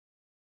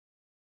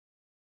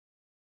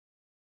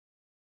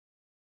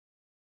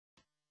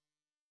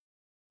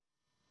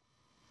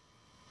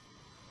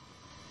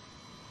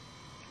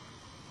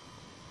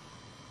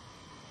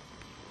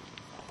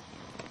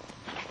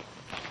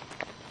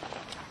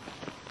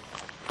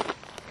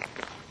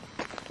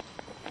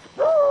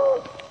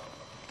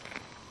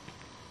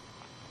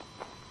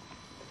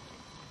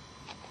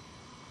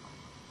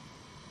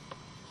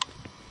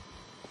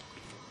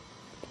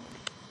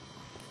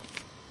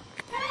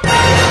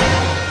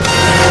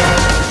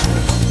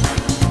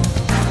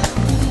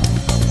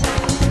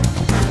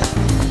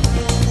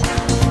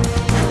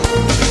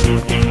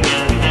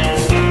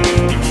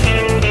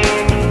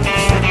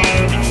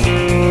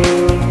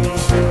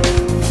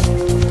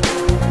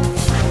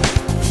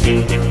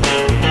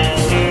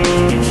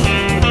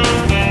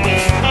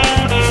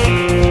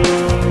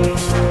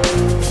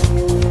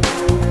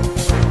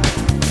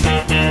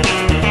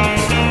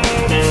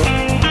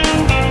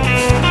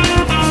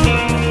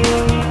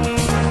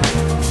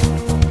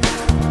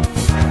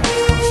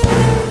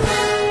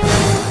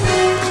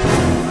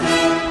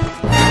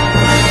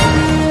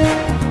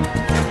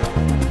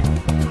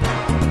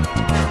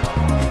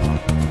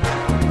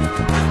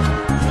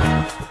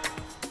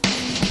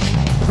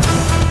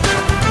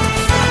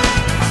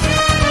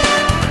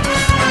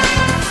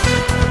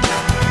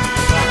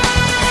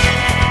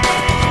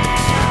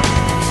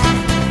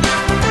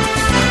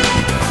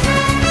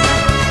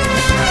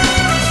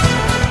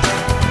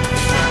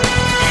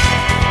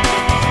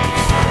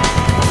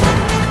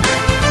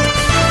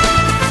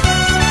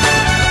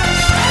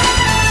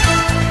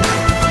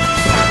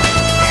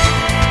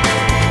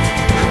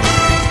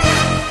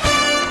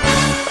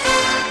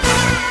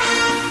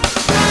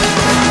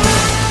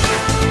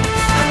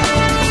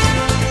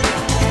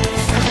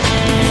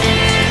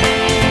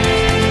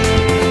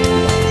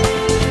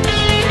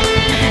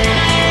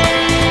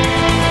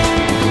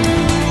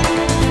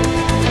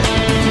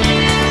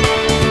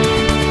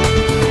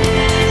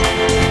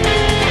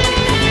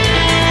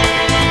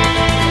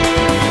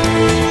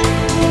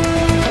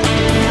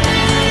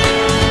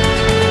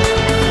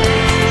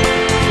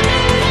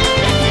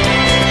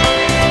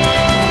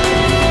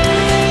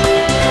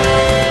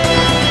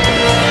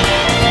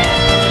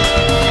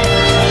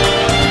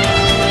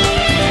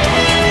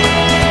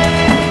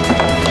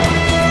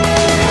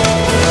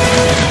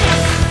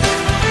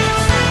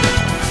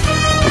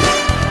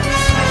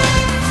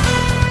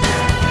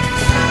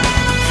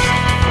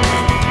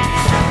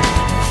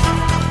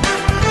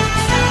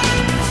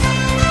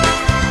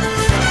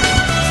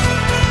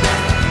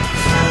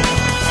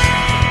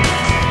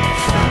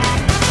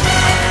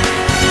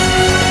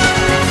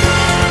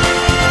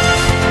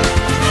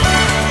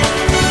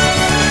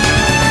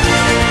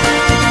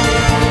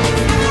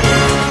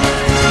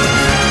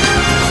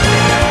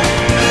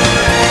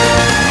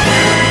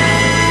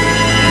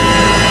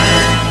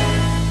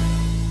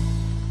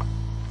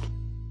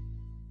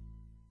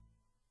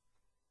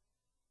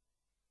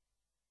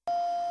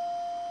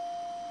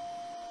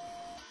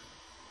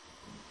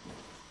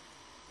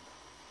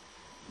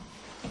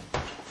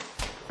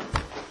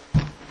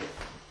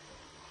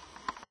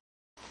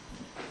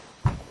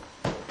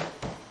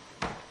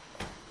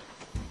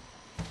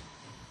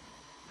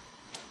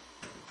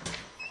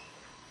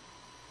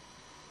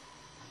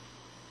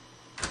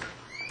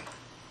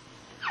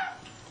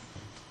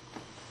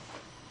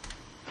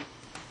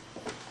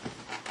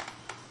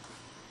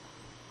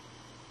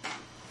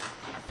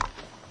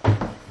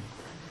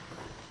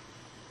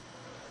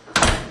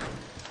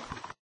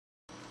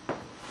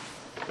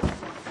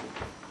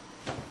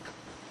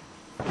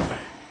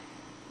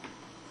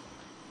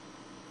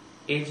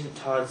Agent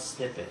Todd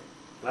Snippet.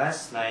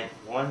 Last night,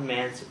 one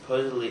man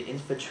supposedly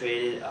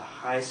infiltrated a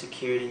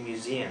high-security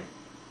museum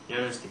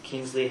known as the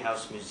Kingsley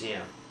House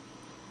Museum.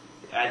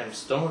 The item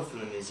stolen from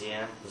the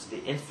museum was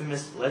the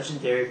infamous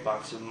legendary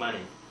box of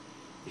money.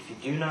 If you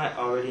do not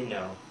already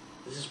know,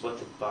 this is what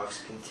the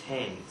box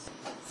contains.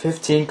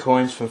 15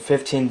 coins from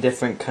 15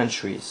 different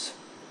countries.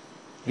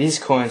 These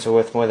coins are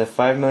worth more than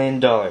 $5 million.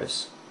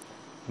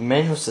 The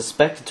man who is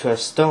suspected to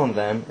have stolen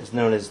them is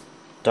known as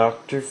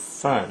Dr.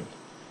 Fun.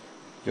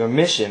 Your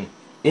mission,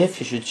 if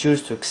you should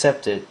choose to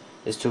accept it,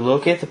 is to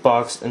locate the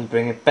box and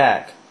bring it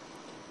back.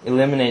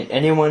 Eliminate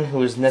anyone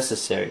who is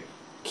necessary.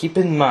 Keep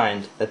in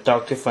mind that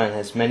Dr. Fun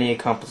has many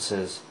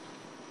accomplices.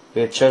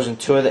 We have chosen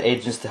 2 of the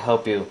agents to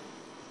help you.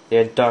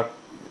 They are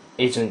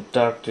Agent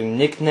Dr.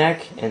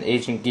 Knick-Knack and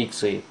Agent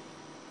Geeksley.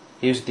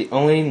 Here's the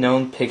only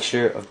known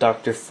picture of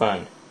Dr.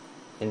 Fun.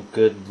 And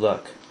good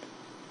luck.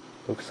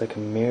 Looks like a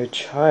mere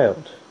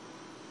child.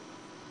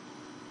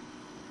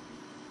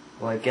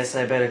 Well, I guess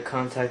I better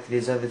contact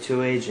these other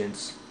 2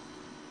 agents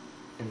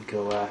and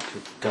go after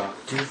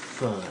Dr.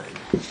 Fun.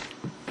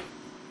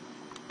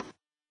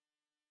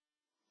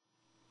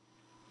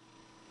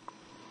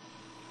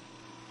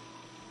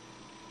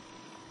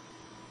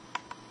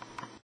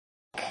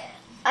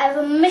 I have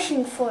a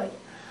mission for you.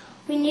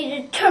 We need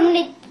to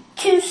terminate the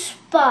 2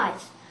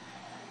 spies,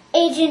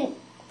 Agent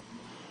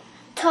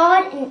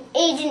Todd and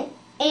Agent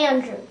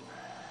Andrew.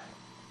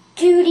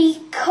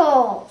 Duty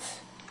calls.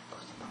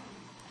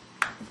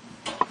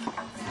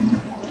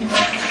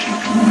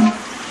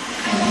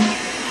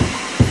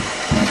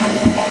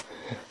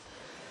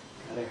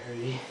 Gotta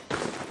hurry.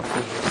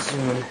 Be here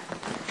soon.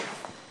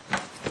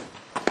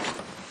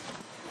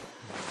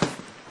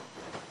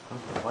 All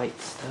the white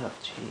stuff,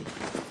 gee.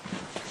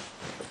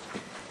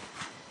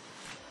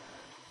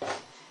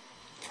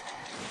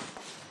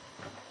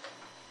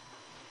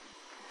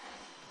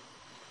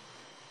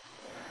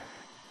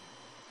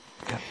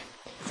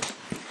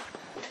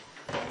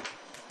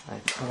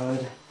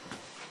 iPod.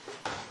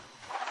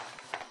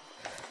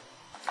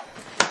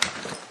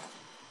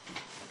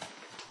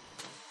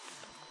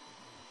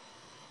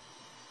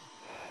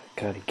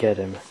 Gotta get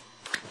him.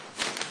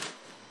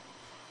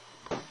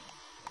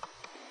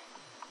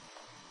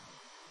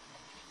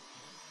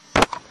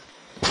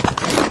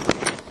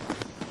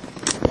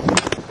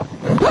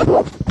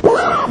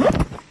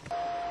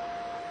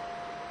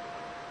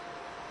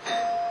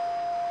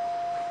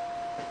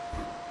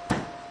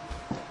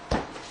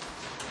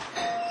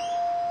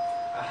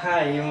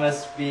 Hi, you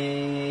must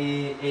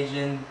be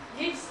Agent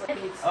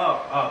Geeksley.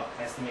 Oh,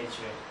 nice to meet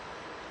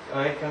you.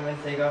 Alright, come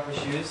and take off your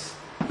shoes.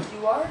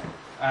 You are?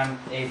 I'm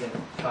Agent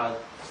Todd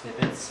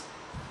Snippets.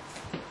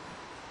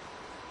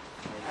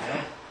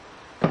 There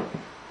you go.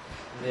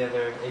 The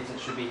other agent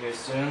should be here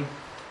soon.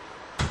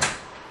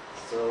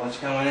 So why don't you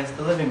come on into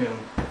the living room?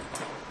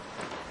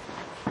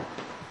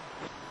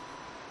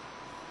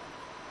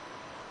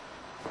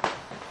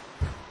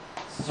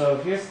 So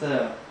here's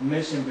the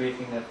mission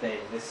briefing that they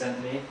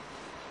sent me.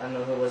 I don't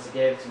know who it was that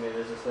gave it to me, it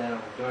was just laying on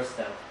my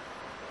doorstep.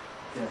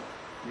 Yeah,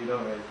 read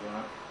over it if you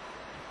want.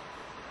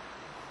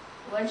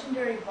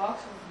 Legendary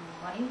box of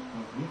money?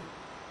 Mm-hmm.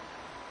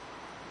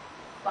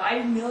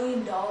 $5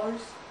 million?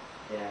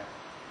 Yeah.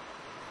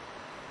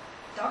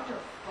 Dr.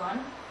 Fun?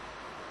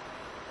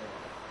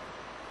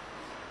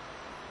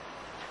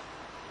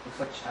 Looks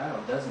like a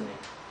child, doesn't he? I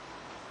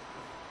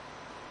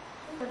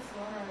think that's the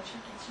owner of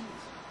Chuck E.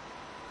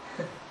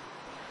 Cheese.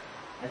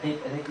 I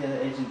think the other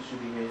agent should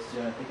be here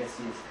soon. I think I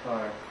see his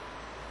car.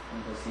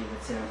 I'm gonna go see if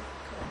it's him.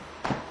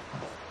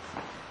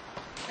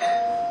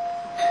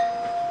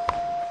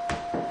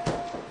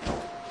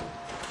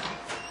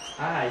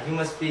 Hi, you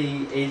must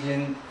be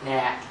Agent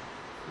Knack.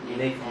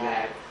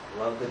 Knick-Knack.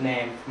 Love the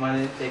name. Come on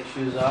in, take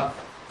shoes off.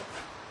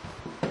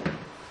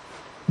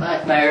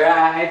 Like my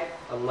ride.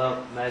 I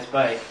love nice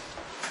bike.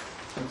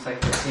 Looks like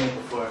we've seen it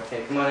before.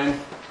 Okay, come on in.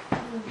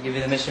 I'll give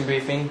you the mission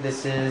briefing.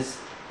 This is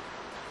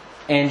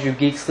Andrew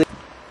Geeksley.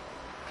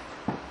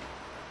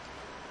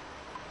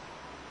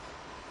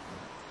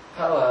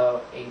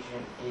 Hello,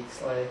 Agent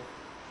Geeksley.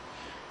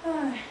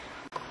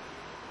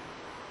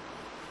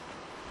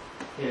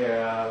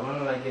 Here, why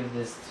don't I give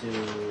this to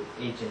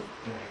Agent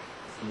Knack?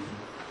 Excuse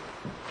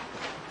me.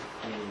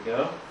 There you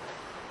go.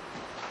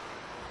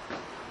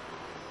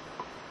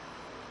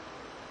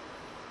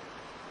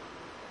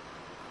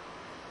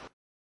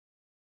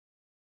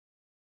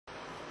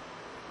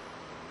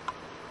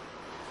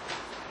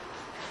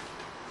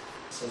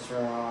 This is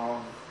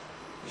wrong.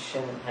 You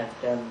shouldn't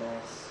have done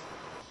this.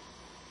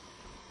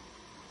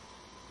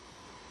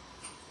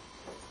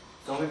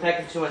 Don't be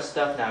packing too much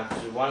stuff now,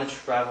 because we want to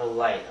travel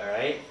light,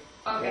 alright?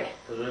 Okay.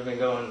 Because we've been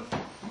going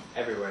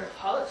everywhere.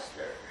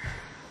 Hollister.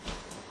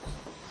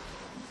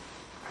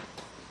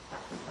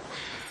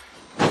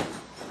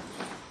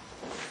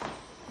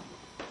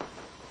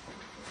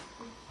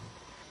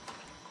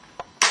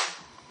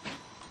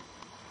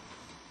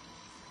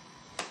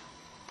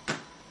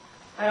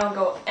 I don't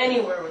go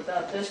anywhere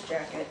without this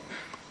jacket.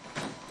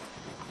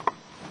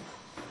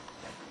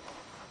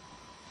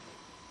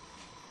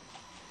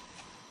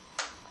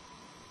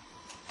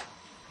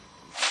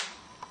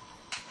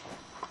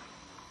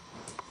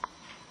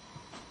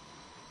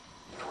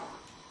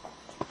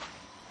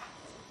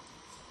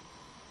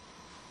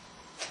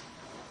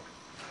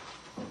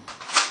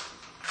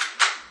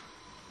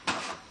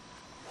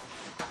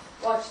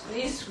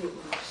 These sweet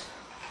ones.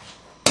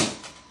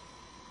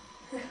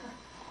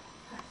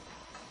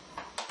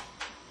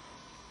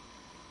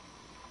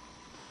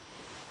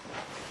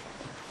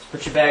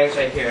 Put your bags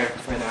right here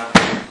for now.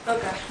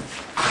 Okay.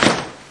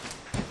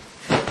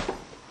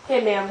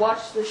 Hey man,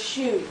 watch the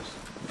shoes.